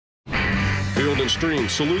Field & Stream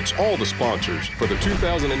salutes all the sponsors for the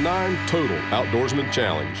 2009 Total Outdoorsman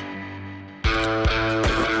Challenge.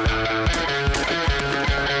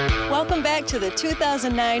 Welcome back to the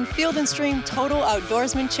 2009 Field & Stream Total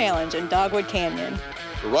Outdoorsman Challenge in Dogwood Canyon.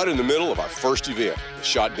 We're right in the middle of our first event, the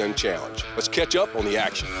Shotgun Challenge. Let's catch up on the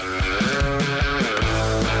action.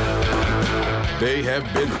 They have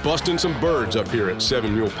been busting some birds up here at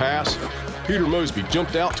 7 Mule Pass. Peter Mosby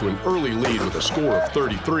jumped out to an early lead with a score of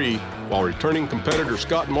 33, while returning competitor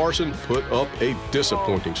Scott Marson put up a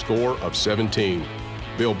disappointing score of 17.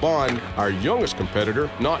 Bill Bond, our youngest competitor,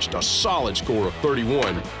 notched a solid score of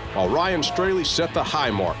 31, while Ryan Straley set the high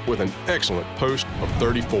mark with an excellent post of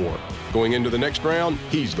 34. Going into the next round,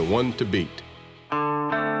 he's the one to beat.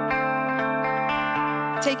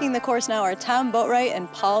 Taking the course now are Tom Boatwright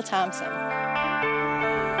and Paul Thompson.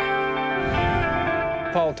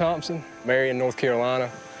 Paul Thompson, Marion, North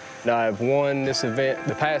Carolina. I've won this event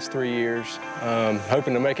the past 3 years,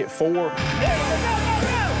 hoping to make it 4.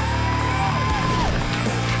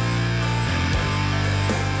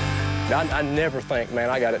 I never think, man,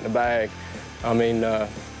 I got it in the bag. I mean,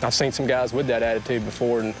 I've seen some guys with that attitude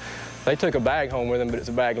before, and they took a bag home with them, but it's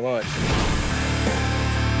a bag lunch.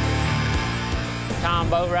 Tom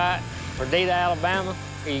Boatwright, Perdita, Alabama.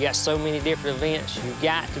 You got so many different events. You've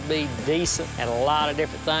got to be decent at a lot of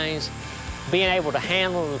different things. Being able to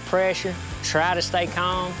handle the pressure, try to stay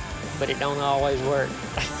calm, but it don't always work.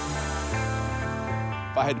 If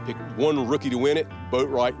I had to pick one rookie to win it,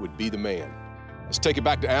 Boatwright would be the man. Let's take it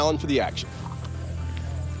back to Allen for the action.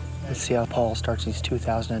 Let's see how Paul starts his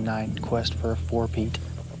 2009 quest for a four-peat.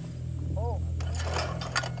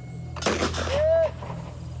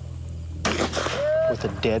 With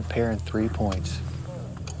a dead pair and 3 points.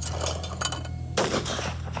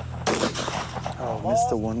 Oh, missed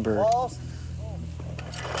the one bird.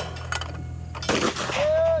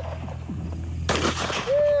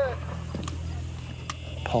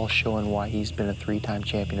 Paul's showing why he's been a 3-time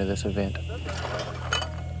champion of this event.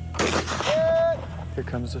 Here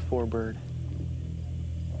comes the 4-bird.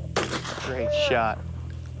 Great shot.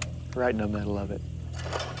 Right in the middle of it.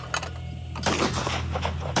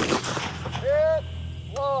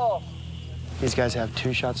 These guys have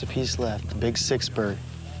 2 shots apiece left. The big 6-bird.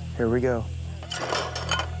 Here we go.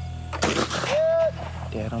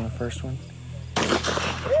 Dead on the first one.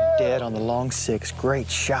 Dead on the long 6. Great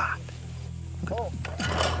shot.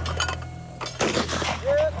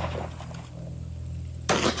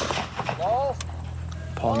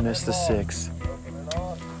 Paul missed the 6.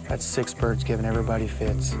 That's 6 birds giving everybody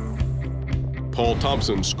fits. Paul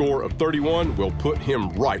Thompson's score of 31 will put him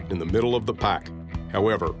right in the middle of the pack.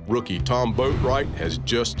 However, rookie Tom Boatwright has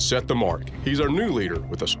just set the mark. He's our new leader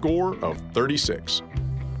with a score of 36.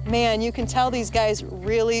 Man, you can tell these guys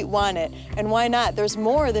really want it. And why not? There's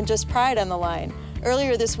more than just pride on the line.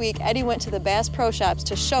 Earlier this week, Eddie went to the Bass Pro Shops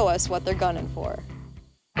to show us what they're gunning for.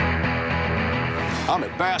 I'm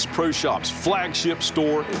at Bass Pro Shops' flagship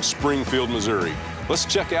store in Springfield, Missouri. Let's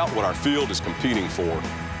check out what our field is competing for.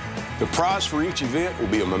 The prize for each event will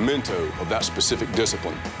be a memento of that specific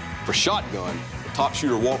discipline. For shotgun, the top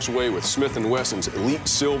shooter walks away with Smith & Wesson's Elite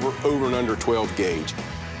Silver over and under 12 gauge.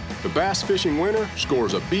 The bass fishing winner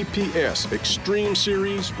scores a BPS Extreme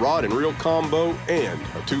Series rod and reel combo and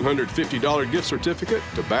a $250 gift certificate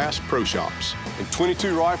to Bass Pro Shops. In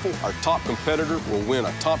 .22 rifle, our top competitor will win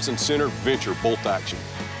a Thompson Center Venture bolt action.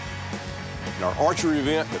 In our archery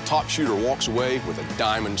event, the top shooter walks away with a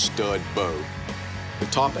diamond stud bow. The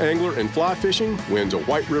top angler in fly fishing wins a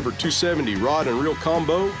White River 270 rod and reel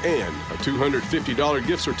combo and a $250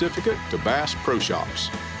 gift certificate to Bass Pro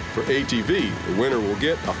Shops. For ATV, the winner will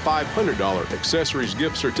get a $500 accessories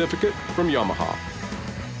gift certificate from Yamaha.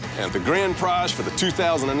 And the grand prize for the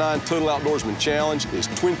 2009 Total Outdoorsman Challenge is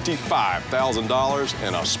 $25,000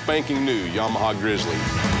 and a spanking new Yamaha Grizzly.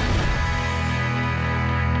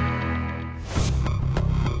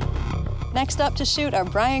 Next up to shoot are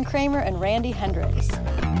Brian Kramer and Randy Hendricks.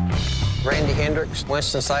 Randy Hendricks,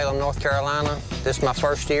 Winston-Salem, North Carolina. This is my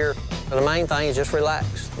first year. But the main thing is just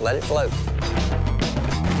relax, let it float.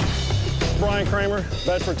 Brian Kramer,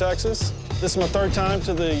 Bedford, Texas. This is my 3rd time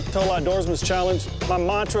to the Total Outdoorsman's Challenge. My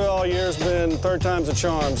mantra all year has been 3rd time's a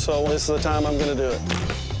charm, so this is the time I'm gonna do it.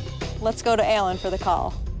 Let's go to Alan for the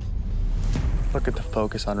call. Look at the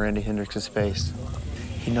focus on Randy Hendricks' face.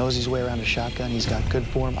 He knows his way around a shotgun. He's got good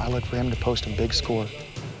form. I look for him to post a big score.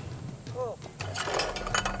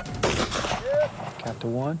 Got the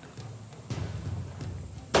 1.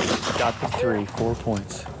 Got the 3, 4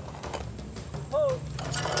 points.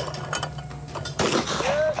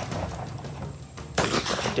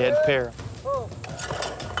 Dead pair.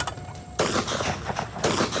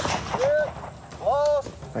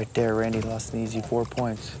 Right there, Randy lost an easy 4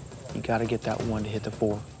 points. You got to get that one to hit the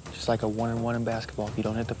 4. Just like a 1-and-1 in basketball. If you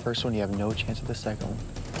don't hit the first one, you have no chance at the second one.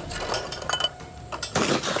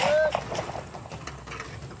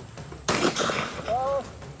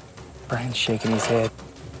 Brian's shaking his head.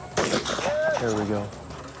 There we go.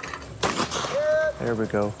 There we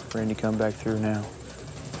go. Randy, come back through now.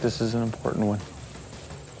 This is an important one.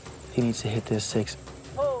 He needs to hit this 6.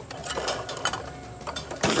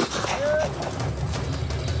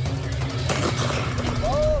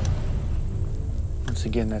 Once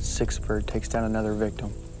again, that 6th bird takes down another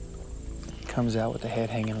victim. Comes out with the head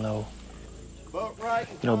hanging low. You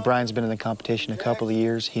know, Brian's been in the competition a couple of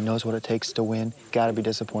years. He knows what it takes to win. Gotta be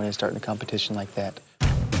disappointed starting a competition like that.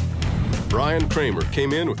 Brian Kramer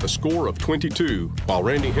came in with a score of 22, while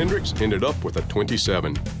Randy Hendricks ended up with a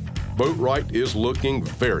 27. Boatwright is looking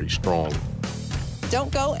very strong.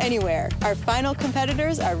 Don't go anywhere. Our final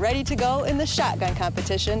competitors are ready to go in the shotgun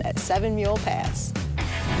competition at 7 Mule Pass.